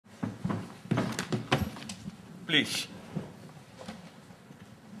Please.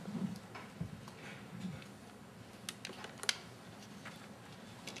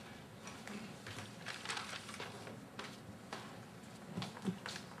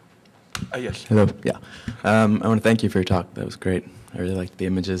 Yes. Hello. Yeah. I want to thank you for your talk. That was great. I really liked the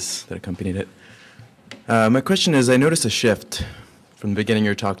images that accompanied it. My question is, I noticed a shift from the beginning of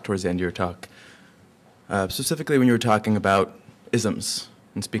your talk towards the end of your talk, specifically when you were talking about isms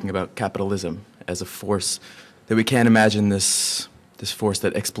and speaking about capitalism as a force that we can't imagine this force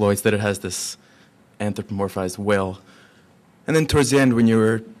that exploits, that it has this anthropomorphized will. And then towards the end, when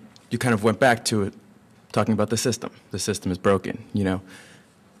you kind of went back to it, talking about the system. The system is broken, you know.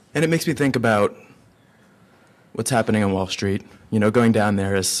 And it makes me think about what's happening on Wall Street, you know, going down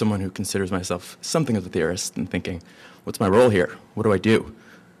there as someone who considers myself something of a theorist and thinking, what's my role here? What do I do?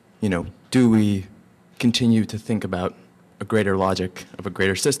 You know, do we continue to think about a greater logic of a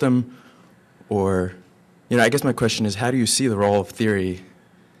greater system? Or, you know, I guess my question is, how do you see the role of theory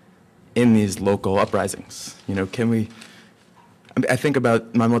in these local uprisings? You know, can we, I think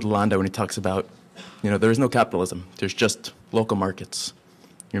about Mahmoud Landa when he talks about, you know, there is no capitalism, there's just local markets.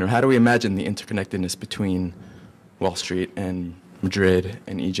 You know, how do we imagine the interconnectedness between Wall Street and Madrid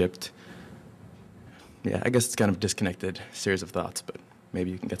and Egypt? Yeah, I guess it's kind of a disconnected series of thoughts, but maybe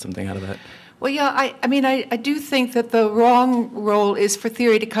you can get something out of that. Well, yeah, I mean, I do think that the wrong role is for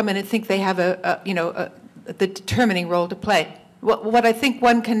theory to come in and think they have the determining role to play. What I think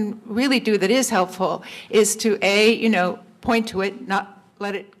one can really do that is helpful is to, point to it, not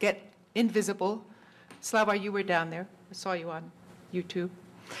let it get invisible. Slavoj, you were down there. I saw you on YouTube.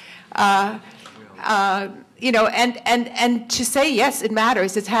 And to say, yes, it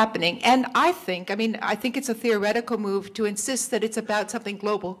matters, it's happening. And I think it's a theoretical move to insist that it's about something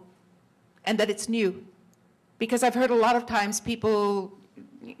global and that it's new. Because I've heard a lot of times people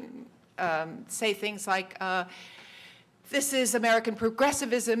say things like, this is American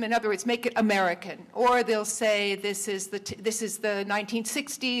progressivism, in other words, make it American. Or they'll say, this is the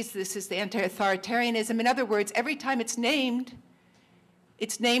 1960s, this is the anti-authoritarianism. In other words, every time it's named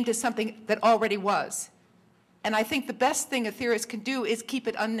as something that already was. And I think the best thing a theorist can do is keep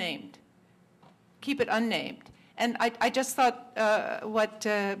it unnamed. Keep it unnamed. And I just thought what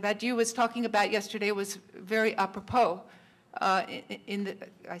Badiou was talking about yesterday was very apropos. I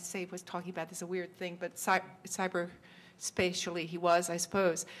say was talking about, this is a weird thing, but cyberspatially he was, I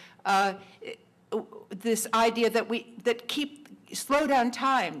suppose. This idea that slow down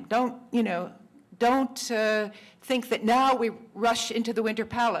time. Don't think that now we rush into the Winter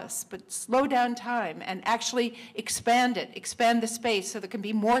Palace, but slow down time and actually expand the space so there can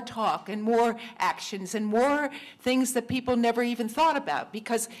be more talk and more actions and more things that people never even thought about.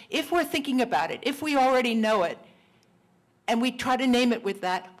 Because if we're thinking about it, if we already know it, and we try to name it with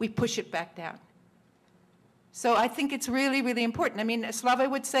that, we push it back down. So I think it's really, really important. I mean, Slavoj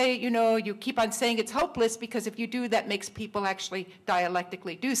would say, you keep on saying it's hopeless because if you do, that makes people actually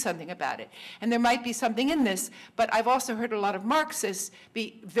dialectically do something about it. And there might be something in this, but I've also heard a lot of Marxists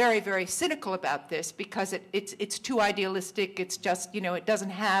be very, very cynical about this because it's too idealistic. It's just, it doesn't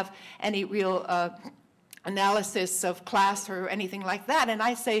have any real analysis of class or anything like that. And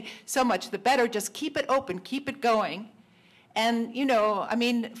I say, so much the better. Just keep it open, keep it going. And,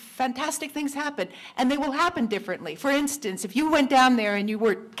 fantastic things happen. And they will happen differently. For instance, if you went down there and you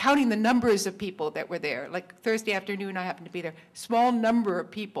were counting the numbers of people that were there, like Thursday afternoon I happened to be there, small number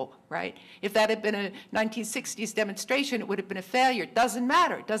of people, right? If that had been a 1960s demonstration, it would have been a failure. Doesn't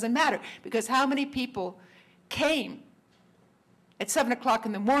matter, because how many people came at 7 o'clock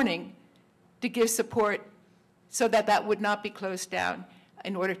in the morning to give support so that that would not be closed down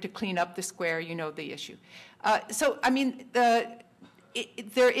in order to clean up the square, the issue.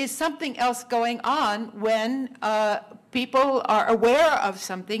 There is something else going on when people are aware of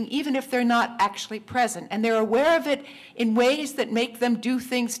something, even if they're not actually present. And they're aware of it in ways that make them do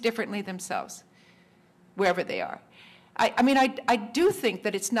things differently themselves, wherever they are. I do think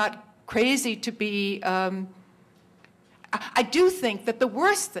that it's not crazy to be, I do think that the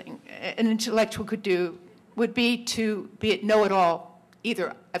worst thing an intellectual could do would be to be a know-it-all.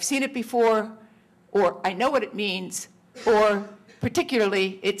 Either I've seen it before, or I know what it means, or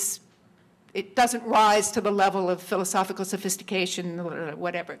particularly it doesn't rise to the level of philosophical sophistication, or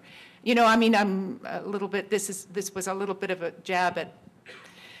whatever. I'm a little bit, this was a little bit of a jab at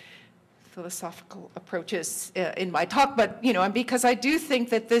philosophical approaches in my talk, but, because I do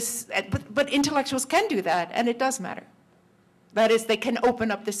think that but intellectuals can do that, and it does matter. That is, they can open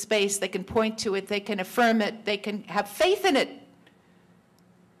up the space, they can point to it, they can affirm it, they can have faith in it.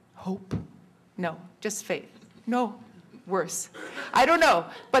 Hope? No, just faith. No, worse. I don't know,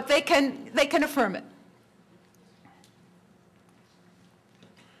 but they can affirm it.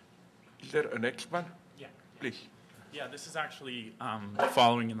 there a next one? Yeah. Please. Yeah, this is actually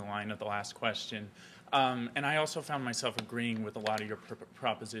following in the line of the last question. And I also found myself agreeing with a lot of your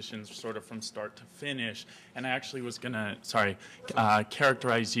propositions sort of from start to finish. And I actually was going to,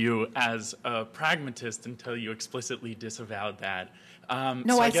 characterize you as a pragmatist until you explicitly disavowed that.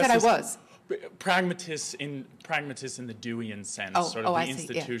 No, I said I was. Pragmatist in the Deweyan sense, sort of the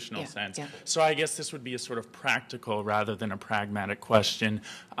institutional sense. Yeah. So I guess this would be a sort of practical rather than a pragmatic question.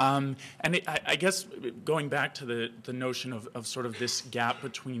 And I guess going back to the notion of sort of this gap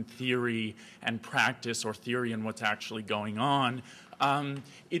between theory and practice, or theory and what's actually going on,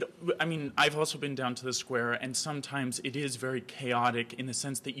 I mean, I've also been down to the square, and sometimes it is very chaotic in the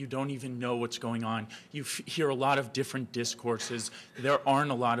sense that you don't even know what's going on. You hear a lot of different discourses. There aren't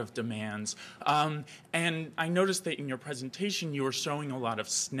a lot of demands. And I noticed that in your presentation, you were showing a lot of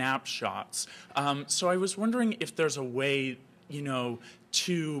snapshots. So I was wondering if there's a way, you know,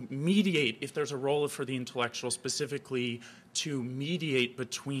 to mediate, if there's a role for the intellectual specifically to mediate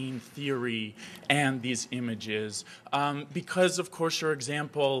between theory and these images, because of course your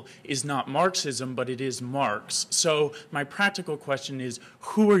example is not Marxism, but it is Marx. So my practical question is,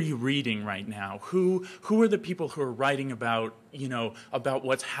 who are you reading right now? Who are the people who are writing about, you know, about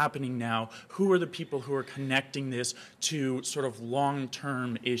what's happening now? Who are the people who are connecting this to sort of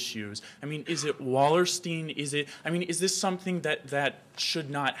long-term issues? I mean, is it Wallerstein? Is this something that should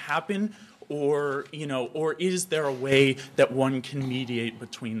not happen? Or, you know, or is there a way that one can mediate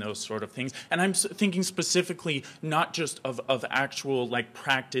between those sort of things? And I'm thinking specifically not just of actual, like,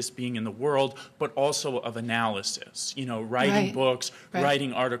 practice being in the world, but also of analysis, you know, writing books,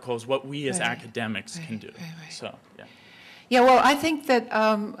 writing articles, what we as academics can do. So, yeah. Yeah, well, I think that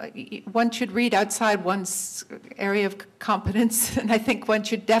one should read outside one's area of competence, and I think one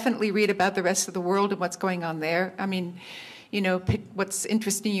should definitely read about the rest of the world and what's going on there. I mean, you know, pick what's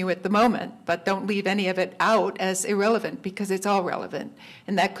interesting you at the moment, but don't leave any of it out as irrelevant, because it's all relevant.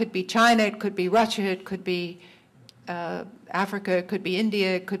 And that could be China, it could be Russia, it could be Africa, it could be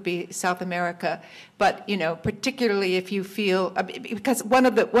India, it could be South America. But, you know, particularly if you feel, because one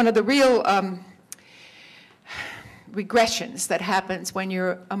of the real regressions that happens when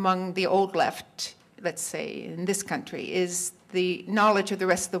you're among the old left, let's say in this country, is the knowledge of the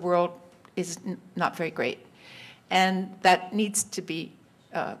rest of the world is not very great. And that needs to be,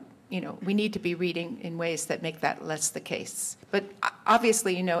 you know, we need to be reading in ways that make that less the case. But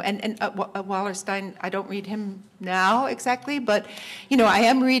obviously, you know, and Wallerstein, I don't read him now exactly, but, you know, I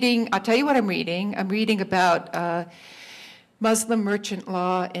am reading, I'll tell you what I'm reading. I'm reading about Muslim merchant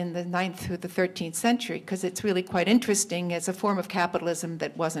law in the 9th through the 13th century, because it's really quite interesting as a form of capitalism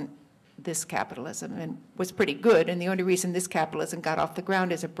that wasn't this capitalism and was pretty good. And the only reason this capitalism got off the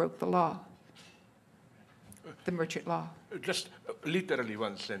ground is it broke the law. The merchant law. Just literally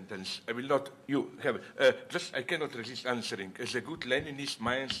one sentence. I will not, you have, I cannot resist answering. As a good Leninist,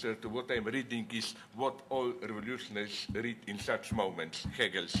 my answer to what I'm reading is what all revolutionaries read in such moments,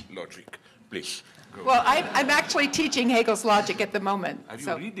 Hegel's logic. Please, go. Well, I'm actually teaching Hegel's logic at the moment. Are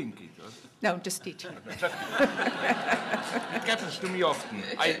you reading it? No, just teaching. It happens to me often.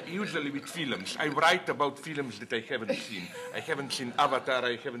 Usually with films. I write about films that I haven't seen. I haven't seen Avatar,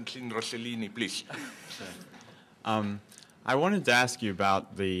 I haven't seen Rossellini, please. I wanted to ask you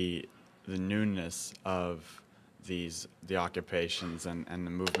about the newness of the occupations and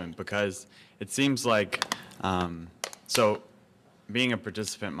the movement, because it seems like, so being a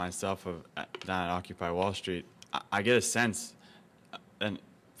participant myself down at Occupy Wall Street, I get a sense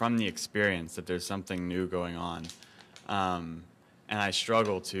from the experience that there's something new going on, and I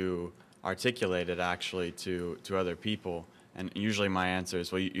struggle to articulate it actually to other people, and usually my answer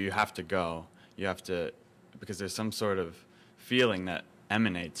is, well, you have to go, you have to, because there's some sort of feeling that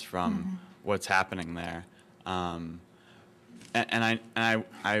emanates from what's happening there. And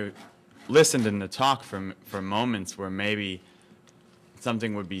I listened in the talk for moments where maybe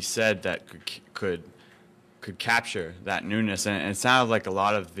something would be said that could capture that newness. And it sounded like a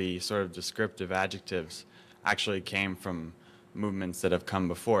lot of the sort of descriptive adjectives actually came from movements that have come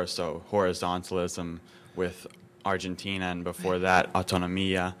before. So horizontalism with Argentina, and before that,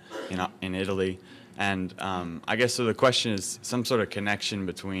 autonomia in Italy. And I guess so the question is some sort of connection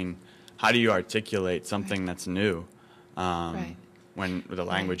between how do you articulate something that's new when the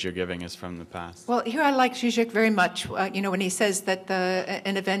language you're giving is from the past? Well, here I like Žižek very much, you know, when he says that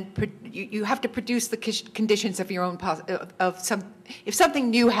an event, you have to produce the conditions of your own, if something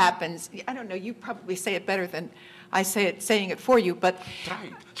new happens, I don't know, you probably say it better than I saying it for you, but... Try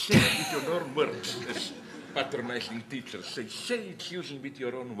it. Say it with your own words. As patronizing teachers say it using with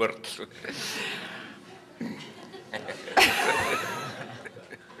your own words.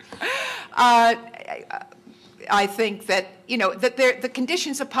 I think that, that the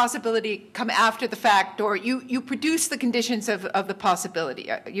conditions of possibility come after the fact, or you produce the conditions of the possibility.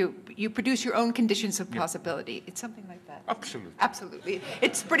 You produce your own conditions of possibility. It's something like that. Absolutely. Absolutely.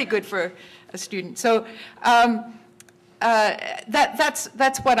 It's pretty good for a student. So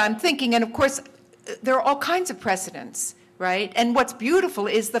that's what I'm thinking. And of course, there are all kinds of precedents, right? And what's beautiful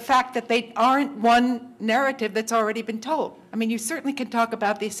is the fact that they aren't one narrative that's already been told. I mean, you certainly can talk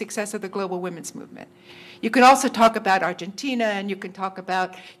about the success of the global women's movement. You can also talk about Argentina, and you can talk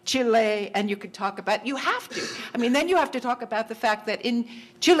about Chile, and you can talk about, you have to. I mean, then you have to talk about the fact that in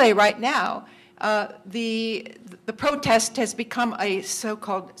Chile right now, the protest has become a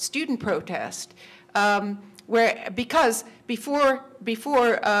so-called student protest, because before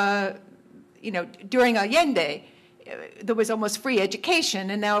during Allende, there was almost free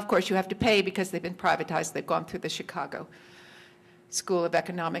education, and now, of course, you have to pay because they've been privatized. They've gone through the Chicago School of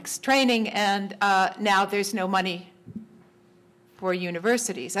Economics training, and now there's no money for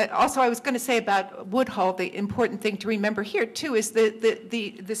universities. Also, I was going to say about Woodhull, the important thing to remember here, too, is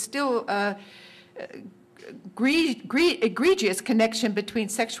the still egregious connection between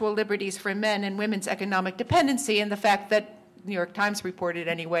sexual liberties for men and women's economic dependency, and the fact that New York Times reported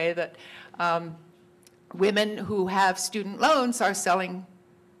anyway that women who have student loans are selling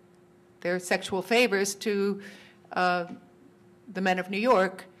their sexual favors to the men of New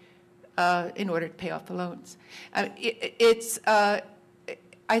York in order to pay off the loans. I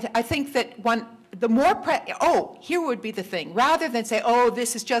think that here would be the thing. Rather than say, oh,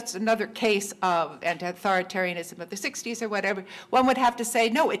 this is just another case of anti-authoritarianism of the 60s or whatever, one would have to say,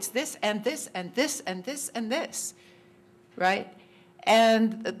 no, it's this and this and this and this and this, right?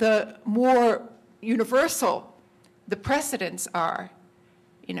 And the more universal the precedents are,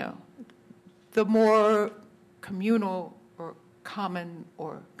 the more communal or common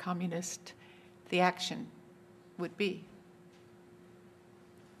or communist the action would be.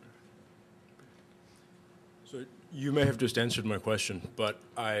 So you may have just answered my question, but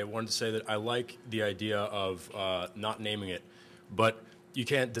I wanted to say that I like the idea of not naming it, but you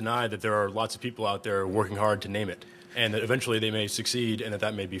can't deny that there are lots of people out there working hard to name it, and that eventually they may succeed and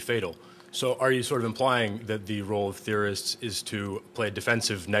that may be fatal. So are you sort of implying that the role of theorists is to play a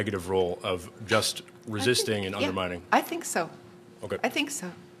defensive, negative role of just resisting and undermining? I think so. Okay. I think so.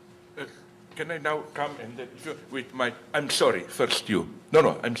 Can I now come and with my... I'm sorry, first you.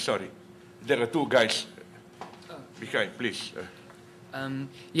 No, I'm sorry. There are two guys behind, please.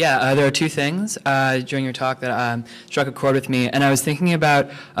 There are two things during your talk that struck a chord with me, and I was thinking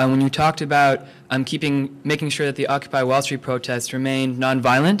about when you talked about making sure that the Occupy Wall Street protests remained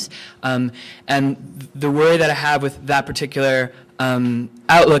nonviolent, and the worry that I have with that particular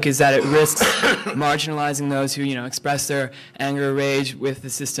outlook is that it risks marginalizing those who express their anger or rage with the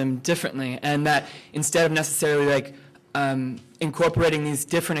system differently, and that instead of necessarily incorporating these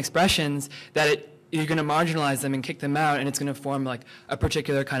different expressions, that you're going to marginalize them and kick them out, and it's going to form a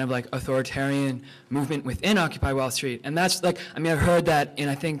particular kind of authoritarian movement within Occupy Wall Street. And that's I've heard that in,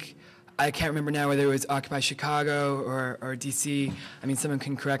 I can't remember now whether it was Occupy Chicago or DC. Someone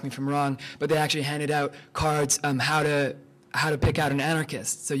can correct me if I'm wrong, but they actually handed out cards how to pick out an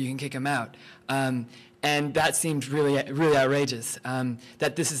anarchist so you can kick him out. And that seemed really, really outrageous.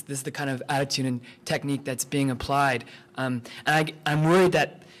 That this is the kind of attitude and technique that's being applied. And I'm worried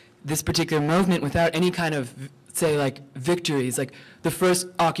that this particular movement, without any kind of, say, victories, the first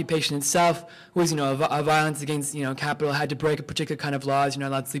occupation itself was, a violence against, capital, had to break a particular kind of laws. You're not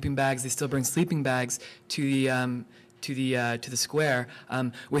allowed sleeping bags. They still bring sleeping bags to the square.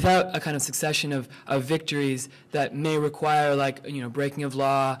 Without a kind of succession of victories that may require, breaking of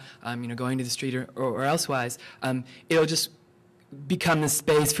law, going to the street or elsewise, it'll just become the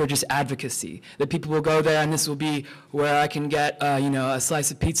space for just advocacy. That people will go there, and this will be where I can get, a slice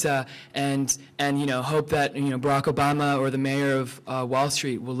of pizza and hope that, Barack Obama or the mayor of Wall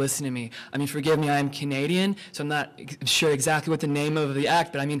Street will listen to me. Forgive me, I'm Canadian, so I'm not sure exactly what the name of the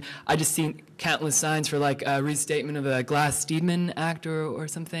act, but I just seen countless signs for a restatement of the Glass-Steedman Act or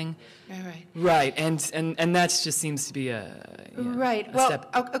something. Right. Right, and that just seems to be a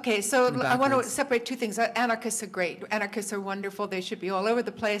step. Okay, so I want to separate two things. Anarchists are great. Anarchists are wonderful. They should be all over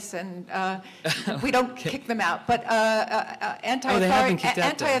the place, and we don't kick them out. But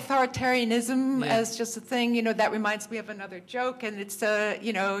anti-authoritarianism as just a thing, that reminds me of another joke, and it's,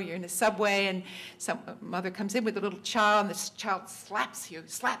 you're in a subway, and some mother comes in with a little child, and this child slaps you,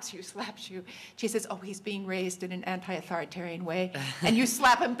 She says, oh, he's being raised in an anti-authoritarian way. And you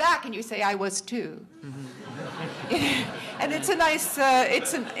slap him back and you say, I was too. And it's a nice,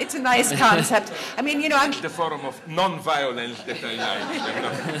 it's a nice concept. I mean, you know, I'm the form of non-violence that I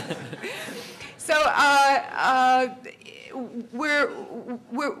like. So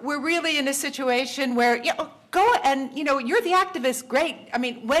we're really in a situation where, you know, go and, you know, you're the activist, great. I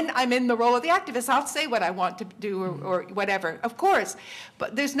mean, when I'm in the role of the activist, I'll say what I want to do or whatever, of course.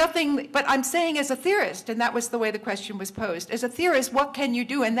 But there's nothing, but I'm saying as a theorist, and that was the way the question was posed, as a theorist, what can you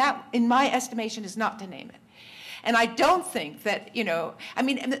do? And that, in my estimation, is not to name it. And I don't think that, you know, I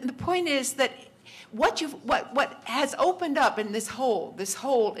mean, and the point is that what has opened up in this hole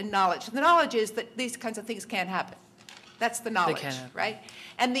in knowledge, the knowledge is that these kinds of things can't happen. That's the knowledge, right?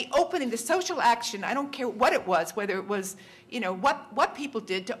 And the opening, the social action, I don't care what it was, whether it was, you know, what people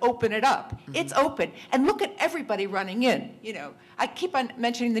did to open it up. Mm-hmm. It's open. And look at everybody running in, you know. I keep on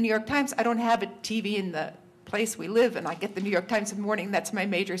mentioning the New York Times. I don't have a TV in the place we live, and I get the New York Times in the morning. That's my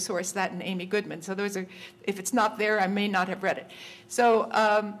major source, that and Amy Goodman. So those are, if it's not there, I may not have read it. So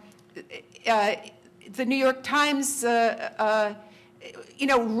the New York Times, you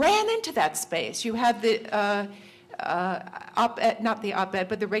know, ran into that space. You have the op-ed, not the op-ed,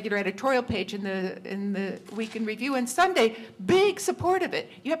 but the regular editorial page in the Week in Review and Sunday, big support of it.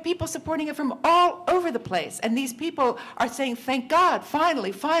 You have people supporting it from all over the place, and these people are saying, thank God,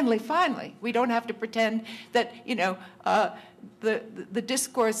 finally, finally, finally. We don't have to pretend that, you know, the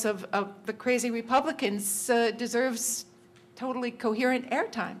discourse of the crazy Republicans deserves totally coherent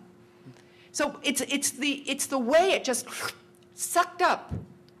airtime. So it's the way it just sucked up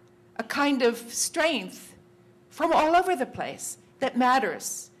a kind of strength from all over the place that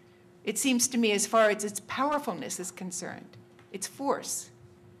matters, it seems to me, as far as its powerfulness is concerned, its force.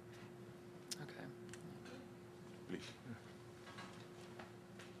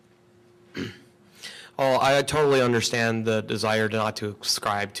 Please. Well, I totally understand the desire not to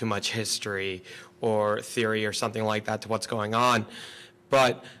ascribe too much history or theory or something like that to what's going on,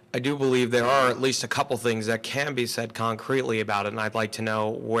 but I do believe there are at least a couple things that can be said concretely about it, and I'd like to know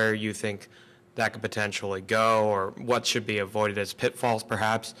where you think that could potentially go, or what should be avoided as pitfalls,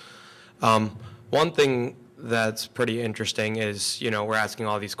 perhaps. One thing that's pretty interesting is, you know, we're asking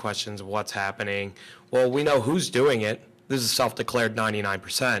all these questions of what's happening. Well, we know who's doing it. This is self-declared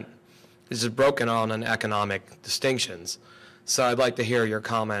 99%. This is broken on economic distinctions. So I'd like to hear your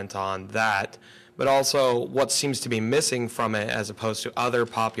comment on that, but also what seems to be missing from it as opposed to other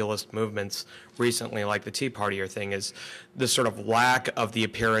populist movements recently, like the Tea Party or thing, is this sort of lack of the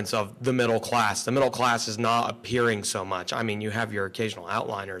appearance of the middle class. The middle class is not appearing so much. I mean, you have your occasional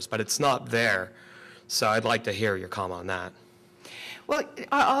outliners, but it's not there. So I'd like to hear your comment on that. Well,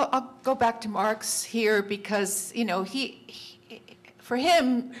 I'll go back to Marx here because, you know, for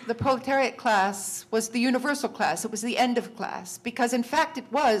him, the proletariat class was the universal class. It was the end of class because, in fact, it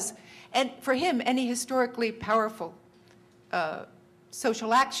was. And for him, any historically powerful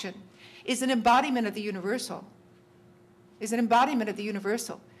social action is an embodiment of the universal,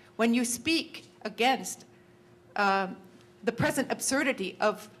 When you speak against the present absurdity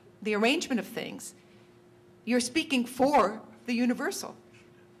of the arrangement of things, you're speaking for the universal.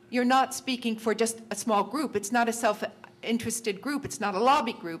 You're not speaking for just a small group. It's not a self-interested group. It's not a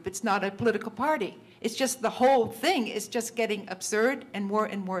lobby group. It's not a political party. It's just the whole thing is just getting absurd and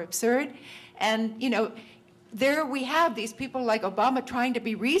more absurd. And, you know, there we have these people like Obama trying to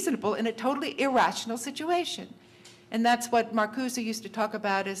be reasonable in a totally irrational situation. And that's what Marcuse used to talk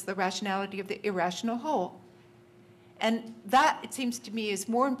about as the rationality of the irrational whole. And that, it seems to me, is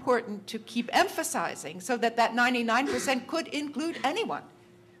more important to keep emphasizing so that that 99% could include anyone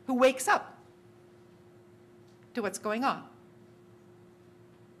who wakes up to what's going on.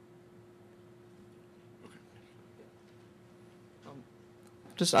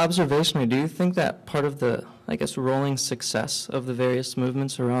 Just observationally, do you think that part of the, I guess, rolling success of the various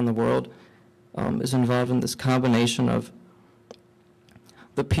movements around the world is involved in this combination of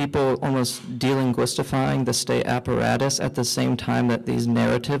the people almost delinguistifying the state apparatus at the same time that these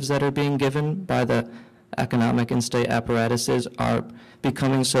narratives that are being given by the economic and state apparatuses are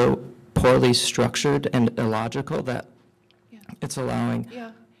becoming so poorly structured and illogical that it's allowing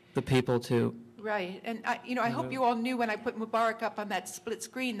the people to... Right, and I hope you all knew when I put Mubarak up on that split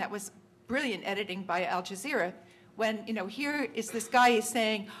screen, that was brilliant editing by Al Jazeera. When, you know, here is this guy is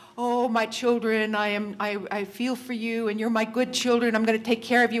saying, oh, my children, I feel for you, and you're my good children, I'm going to take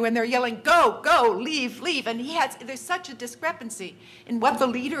care of you, and they're yelling, go, go, leave, leave, and there's such a discrepancy in what the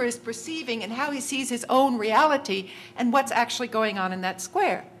leader is perceiving and how he sees his own reality and what's actually going on in that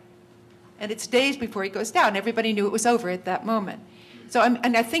square. And it's days before he goes down. Everybody knew it was over at that moment. So,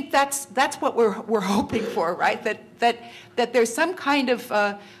 and I think that's what we're hoping for, right? That there's some kind of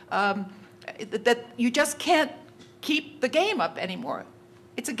that you just can't keep the game up anymore.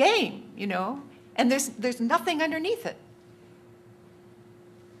 It's a game, you know, and there's nothing underneath it.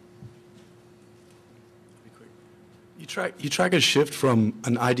 You track a shift from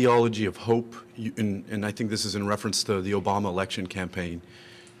an ideology of hope, and I think this is in reference to the Obama election campaign,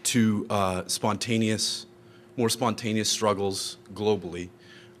 to more spontaneous struggles globally.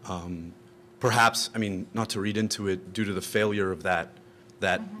 Perhaps, I mean, not to read into it, due to the failure of that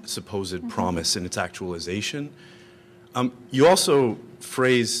supposed promise and its actualization. You also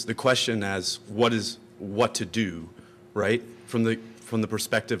phrase the question as what to do, right? From the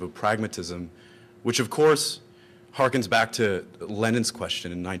perspective of pragmatism, which of course harkens back to Lenin's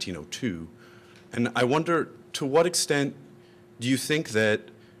question in 1902. And I wonder, to what extent do you think that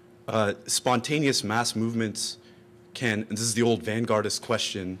spontaneous mass movements and this is the old vanguardist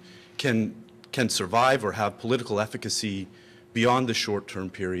question, can survive or have political efficacy beyond the short-term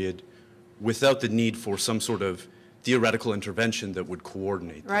period without the need for some sort of theoretical intervention that would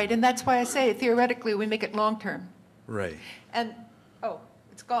coordinate them? Right, and that's why I say theoretically we make it long-term. Right. And, oh,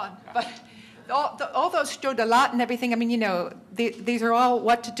 it's gone. But all those Stodalat and everything, I mean, you know, these are all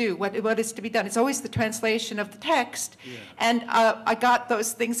what to do, what is to be done. It's always the translation of the text. Yeah. And I got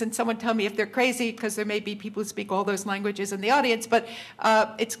those things, and someone tell me if they're crazy, because there may be people who speak all those languages in the audience, but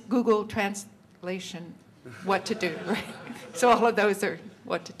it's Google Translation, what to do, right? So all of those are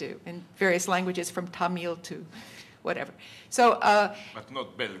what to do in various languages, from Tamil to whatever. So, but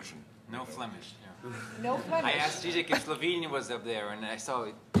not Belgian. No Flemish. Yeah. No Flemish. I asked Žižek if Slovenian was up there, and I saw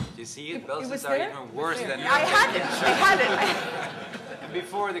it. You see it? Belgians are even worse than. I had it. And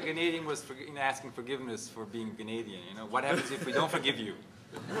before, the Canadian was asking forgiveness for being Canadian. You know, what happens if we don't forgive you?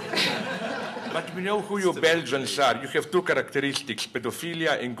 But we know who you Belgians are. You have two characteristics,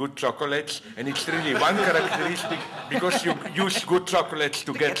 pedophilia and good chocolates, and it's really one characteristic because you use good chocolates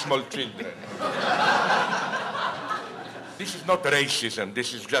to get small children. This is not racism,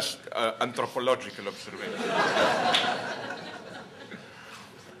 this is just anthropological observation.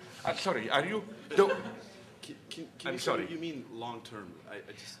 I'm sorry, are you... I'm sorry. You mean long term?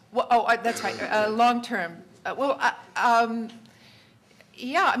 Well, that's right, long term.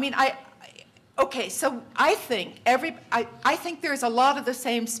 Yeah, I mean, okay, so I think I think there's a lot of the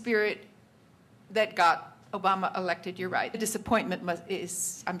same spirit that got Obama elected, you're right. The disappointment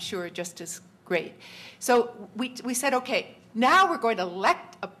is, I'm sure, just as great. So we said, okay, now we're going to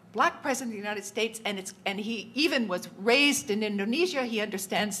elect a black president of the United States, and he even was raised in Indonesia, he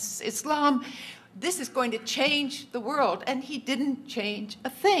understands Islam. This is going to change the world. And he didn't change a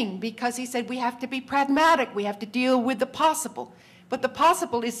thing, because he said we have to be pragmatic, we have to deal with the possible. But the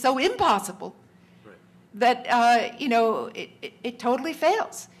possible is so impossible that, you know, it totally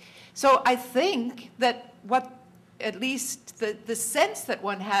fails. So I think that what, at least the sense that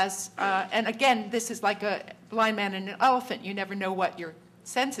one has, and again, this is like a blind man and an elephant, you never know what you're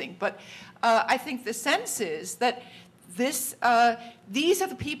sensing, but I think the sense is that these are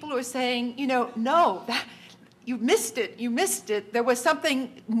the people who are saying, you know, no, you missed it, there was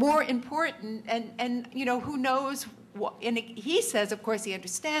something more important, and you know, who knows what, and he says, of course, he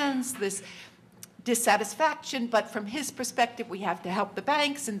understands this dissatisfaction, but from his perspective, we have to help the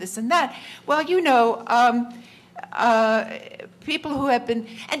banks and this and that. Well, you know, people who have been,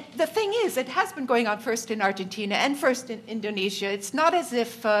 and the thing is, it has been going on first in Argentina and first in Indonesia. It's not as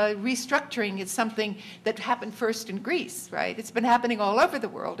if restructuring is something that happened first in Greece, right? It's been happening all over the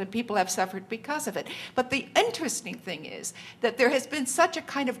world, and people have suffered because of it. But the interesting thing is that there has been such a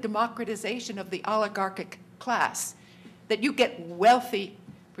kind of democratization of the oligarchic class that you get wealthy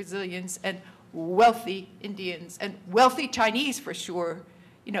Brazilians and wealthy Indians and wealthy Chinese for sure.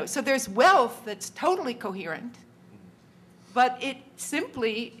 You know, so there's wealth that's totally coherent, but it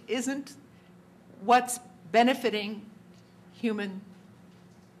simply isn't what's benefiting human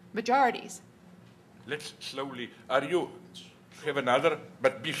majorities. Let's slowly, you have another,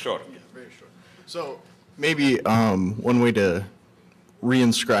 but be short. Yeah, very short. So maybe one way to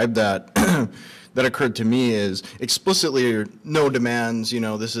reinscribe that that occurred to me is explicitly no demands, you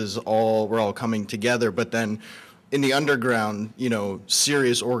know, this is all, we're all coming together, but then in the underground, you know,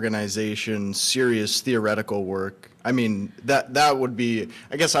 serious organization, serious theoretical work. I mean, that would be,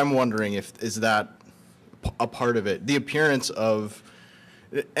 I guess I'm wondering is that a part of it? The appearance of,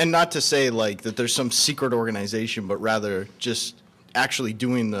 and not to say like that there's some secret organization, but rather just actually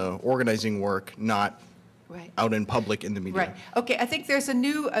doing the organizing work, not out in public in the media. Right. Okay. I think there's a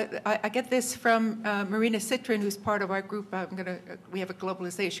new. I get this from Marina Citrin, who's part of our group. We have a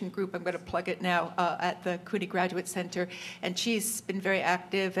globalization group. I'm going to plug it now at the CUNY Graduate Center, and she's been very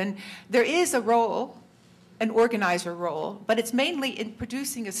active. And there is a role, an organizer role, but it's mainly in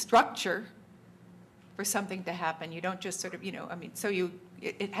producing a structure for something to happen. You don't just sort of,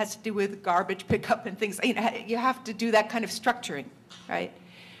 it has to do with garbage pickup and things. You have to do that kind of structuring, right?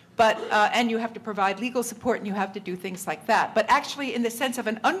 But, and you have to provide legal support, and you have to do things like that. But actually, in the sense of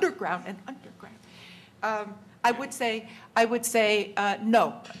an underground, I would say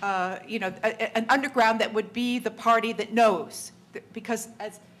no. An underground that would be the party that knows, because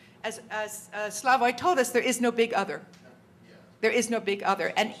as Slavoj told us, there is no big other. There is no big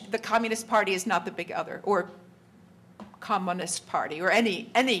other, and the Communist Party is not the big other, or Communist Party, or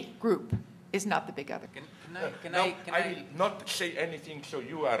any group is not the big other. I will not say anything, so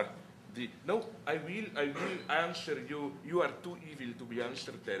you are the... No, I will answer you. You are too evil to be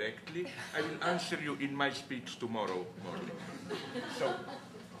answered directly. I will answer you in my speech tomorrow morning.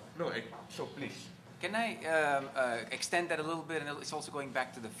 So please. Can I extend that a little bit? And it's also going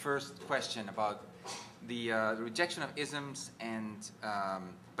back to the first question about the rejection of isms, and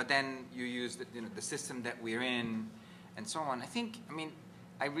but then you use the system that we're in, and so on.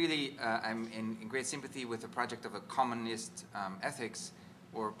 I really I'm in great sympathy with the project of a communist ethics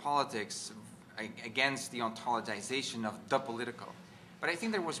or politics against the ontologization of the political. But I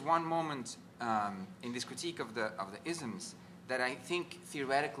think there was one moment in this critique of the isms that I think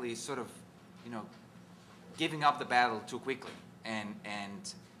theoretically sort of, giving up the battle too quickly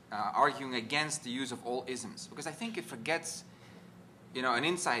and arguing against the use of all isms, because I think it forgets, an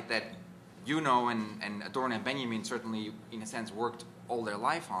insight that and Adorno and Benjamin certainly, in a sense, worked all their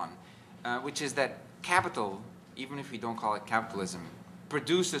life on, which is that capital, even if we don't call it capitalism,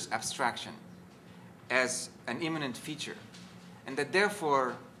 produces abstraction as an immanent feature, and that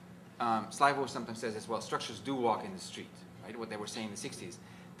therefore, Slavoj sometimes says as well, structures do walk in the street, right? What they were saying in the 60s,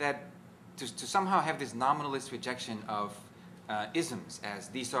 that to somehow have this nominalist rejection of isms as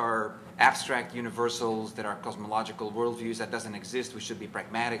these are abstract universals that are cosmological worldviews that doesn't exist, we should be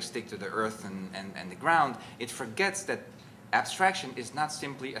pragmatic, stick to the earth and the ground, it forgets that abstraction is not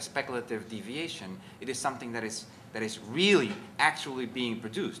simply a speculative deviation, it is something that is really actually being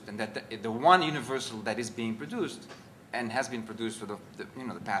produced, and that the one universal that is being produced and has been produced for the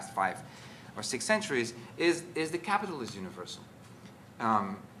past 5 or 6 centuries is the capitalist universal.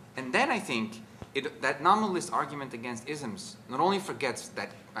 And then I think that nominalist argument against isms not only forgets that,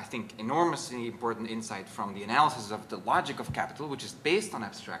 I think, enormously important insight from the analysis of the logic of capital, which is based on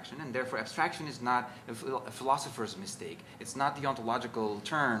abstraction, and therefore abstraction is not a philosopher's mistake. It's not the ontological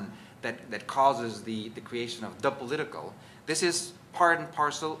turn that causes the creation of the political. This is part and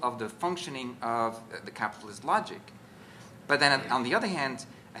parcel of the functioning of the capitalist logic. But then on the other hand,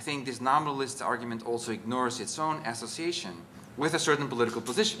 I think this nominalist argument also ignores its own association with a certain political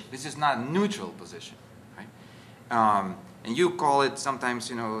position. This is not a neutral position, right? And you call it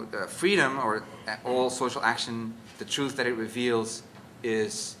sometimes, freedom or all social action. The truth that it reveals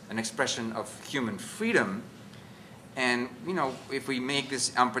is an expression of human freedom. And if we make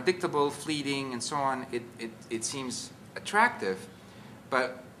this unpredictable, fleeting, and so on, it seems attractive.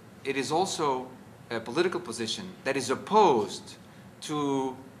 But it is also a political position that is opposed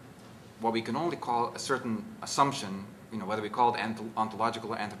to what we can only call a certain assumption, whether we call it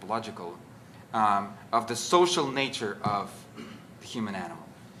ontological or anthropological, of the social nature of the human animal,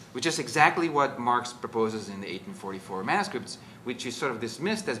 which is exactly what Marx proposes in the 1844 manuscripts, which is sort of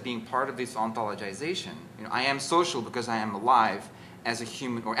dismissed as being part of this ontologization. I am social because I am alive as a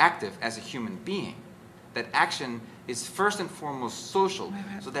human, or active as a human being. That action is first and foremost social,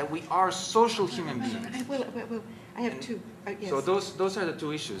 so that we are social human beings. I have two. Yes. So those are the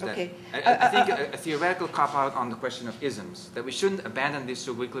two issues. Okay. That I think a theoretical cop-out on the question of isms, that we shouldn't abandon this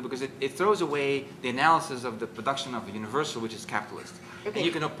so quickly because it throws away the analysis of the production of the universal, which is capitalist. Okay. And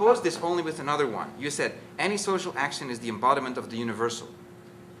you can oppose this only with another one. You said any social action is the embodiment of the universal.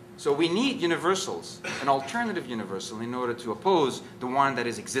 So we need universals, an alternative universal, in order to oppose the one that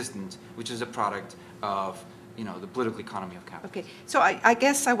is existent, which is a product of the political economy of capital. Okay, so I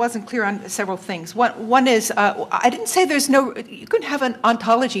guess I wasn't clear on several things. One is, I didn't say you couldn't have an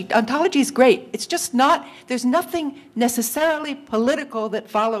ontology. Ontology is great. It's just there's nothing necessarily political that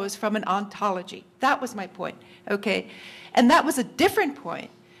follows from an ontology. That was my point, okay? And that was a different point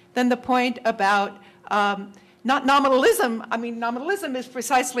than the point about not nominalism. I mean, nominalism is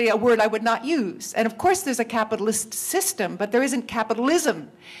precisely a word I would not use. And of course there's a capitalist system, but there isn't capitalism.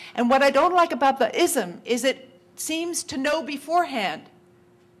 And what I don't like about the ism is it seems to know beforehand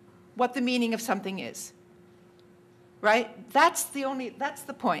what the meaning of something is. right? That's the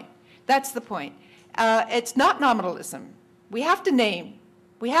point. That's the point. It's not nominalism. We have to name.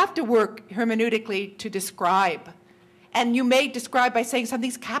 We have to work hermeneutically to describe. And you may describe by saying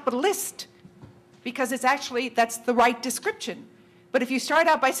something's capitalist, because it's actually, that's the right description. But if you start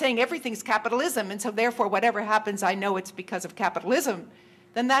out by saying everything's capitalism, and so therefore whatever happens, I know it's because of capitalism,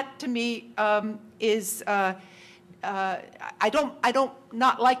 then that to me is, I don't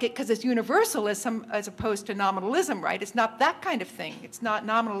not like it because it's universalism as opposed to nominalism, right? It's not that kind of thing. It's not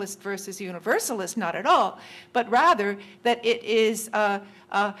nominalist versus universalist, not at all, but rather that it is,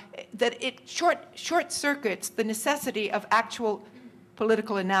 that it short circuits the necessity of actual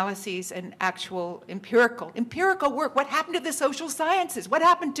political analyses and actual empirical work. What happened to the social sciences? What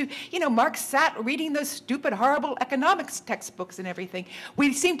happened to, Marx sat reading those stupid, horrible economics textbooks and everything.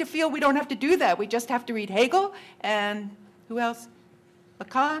 We seem to feel we don't have to do that. We just have to read Hegel and who else?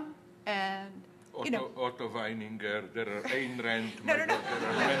 Lacan and, Otto Weininger, there are Ayn Rand. No. There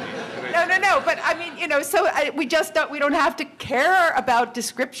are many. No, but I mean, so we don't have to care about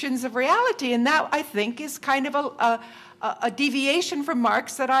descriptions of reality. And that, I think, is kind of a deviation from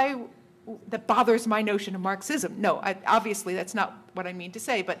Marx that bothers my notion of Marxism. No, obviously that's not what I mean to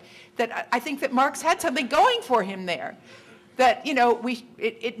say, but that I think that Marx had something going for him there. That,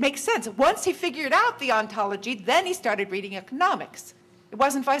 it makes sense. Once he figured out the ontology, then he started reading economics. It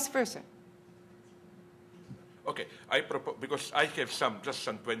wasn't vice versa. Okay, I propose, because I have just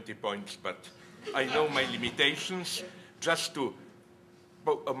some 20 points, but I know my limitations, just to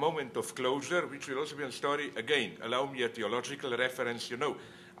a moment of closure, which will also be a story. Again, allow me a theological reference.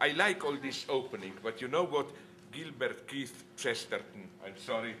 I like all this opening, but you know what Gilbert Keith Chesterton, I'm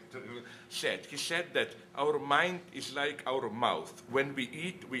sorry, said? He said that our mind is like our mouth. When we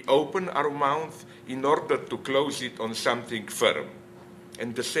eat, we open our mouth in order to close it on something firm.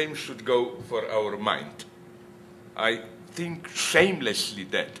 And the same should go for our mind. I think shamelessly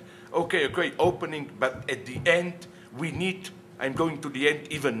that, okay, opening, but at the end, we need, I'm going to the end,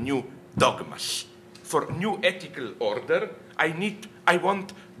 even new dogmas. For new ethical order, I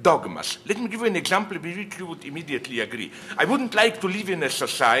want dogmas. Let me give you an example with which you would immediately agree. I wouldn't like to live in a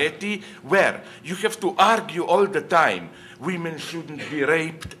society where you have to argue all the time, women shouldn't be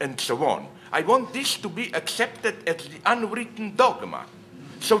raped and so on. I want this to be accepted as the unwritten dogma.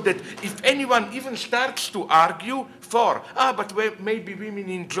 So that if anyone even starts to argue but maybe women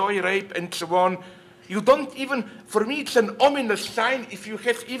enjoy rape and so on, you don't even, for me it's an ominous sign if you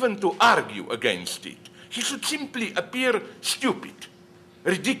have even to argue against it. He should simply appear stupid,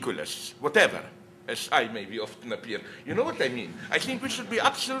 ridiculous, whatever, as I maybe often appear. You know what I mean? I think we should be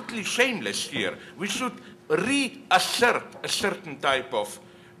absolutely shameless here. We should reassert a certain type of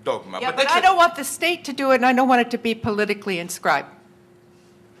dogma. Yeah, but I don't want the state to do it, and I don't want it to be politically inscribed.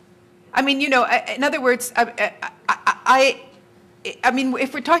 I mean, in other words, I mean,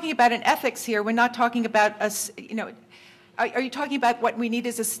 if we're talking about an ethics here, we're not talking about us, are you talking about what we need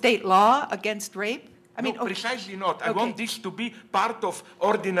is a state law against rape? I mean, no, precisely not. I want this to be part of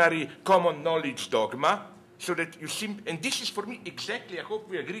ordinary common knowledge dogma, so that you and this is for me exactly, I hope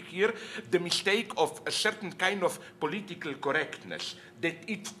we agree here, the mistake of a certain kind of political correctness, that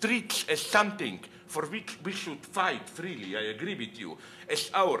it treats as something for which we should fight freely, I agree with you,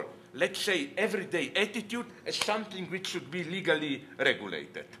 as our, let's say, everyday attitude, as something which should be legally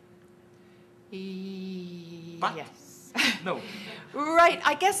regulated. But, yes. No. Right.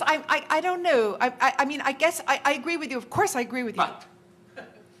 I guess I don't know. I mean, I guess I agree with you. Of course, I agree with you.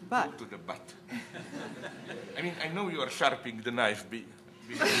 But. Go to the but. I mean, I know you are sharpening the knife behind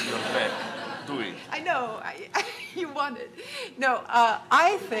your back. Do it. I know. You want it. No.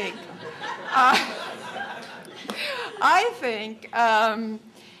 I think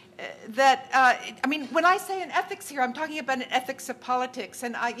that, I mean, when I say an ethics here, I'm talking about an ethics of politics.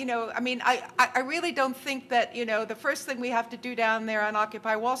 And I really don't think that, the first thing we have to do down there on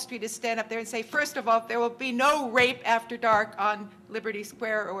Occupy Wall Street is stand up there and say, first of all, there will be no rape after dark on Liberty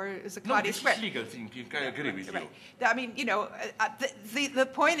Square or Zuccotti Square. No, this is legal thinking. I agree with you. I mean, the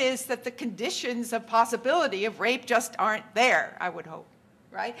point is that the conditions of possibility of rape just aren't there, I would hope.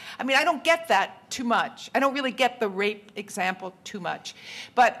 Right? I mean, I don't get that too much. I don't really get the rape example too much.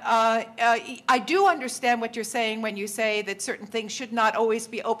 But I do understand what you're saying when you say that certain things should not always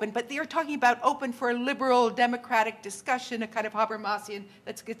be open. But you're talking about open for a liberal, democratic discussion, a kind of Habermasian,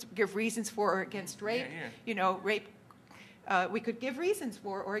 let's give reasons for or against rape. Yeah. Rape. We could give reasons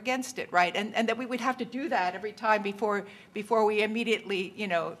for or against it, right? And that we would have to do that every time before we immediately,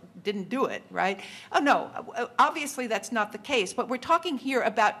 didn't do it, right? Oh, no, obviously that's not the case. But we're talking here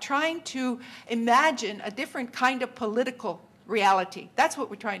about trying to imagine a different kind of political reality. That's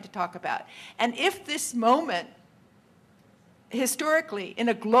what we're trying to talk about. And if this moment historically, in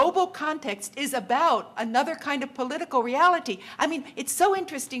a global context, is about another kind of political reality. I mean, it's so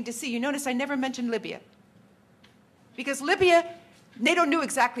interesting to see. You notice I never mentioned Libya. Because Libya, NATO knew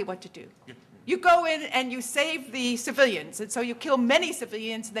exactly what to do. You go in and you save the civilians, and so you kill many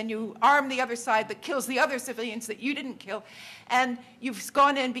civilians, then you arm the other side that kills the other civilians that you didn't kill, and you've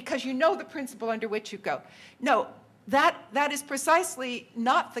gone in because you know the principle under which you go. No, that is precisely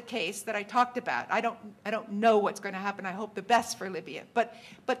not the case that I talked about. I don't know what's going to happen. I hope the best for Libya. But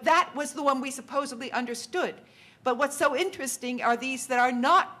that was the one we supposedly understood. But what's so interesting are these that are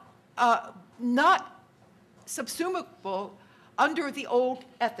not subsumable under the old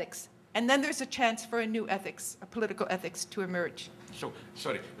ethics. And then there's a chance for a new ethics, a political ethics, to emerge. So,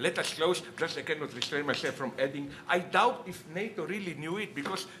 sorry, let us close, because I cannot restrain myself from adding. I doubt if NATO really knew it,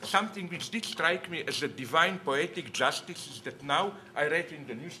 because something which did strike me as a divine poetic justice is that now I read in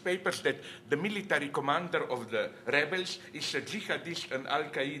the newspapers that the military commander of the rebels is a jihadist and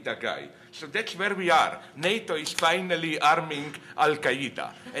Al-Qaeda guy. So that's where we are. NATO is finally arming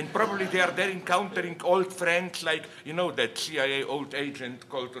Al-Qaeda. And probably they are there encountering old friends like, you know, that CIA old agent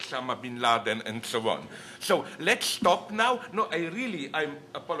called Osama bin Laden and so on. So let's stop now. No, I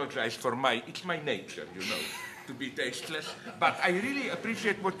apologize for it's my nature, you know, to be tasteless. But I really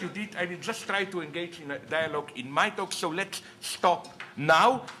appreciate what you did. I will just try to engage in a dialogue in my talk. So let's stop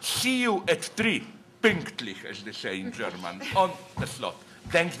now. See you at 3, pünktlich, as they say in German, on the slot.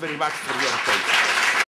 Thanks very much for your attention.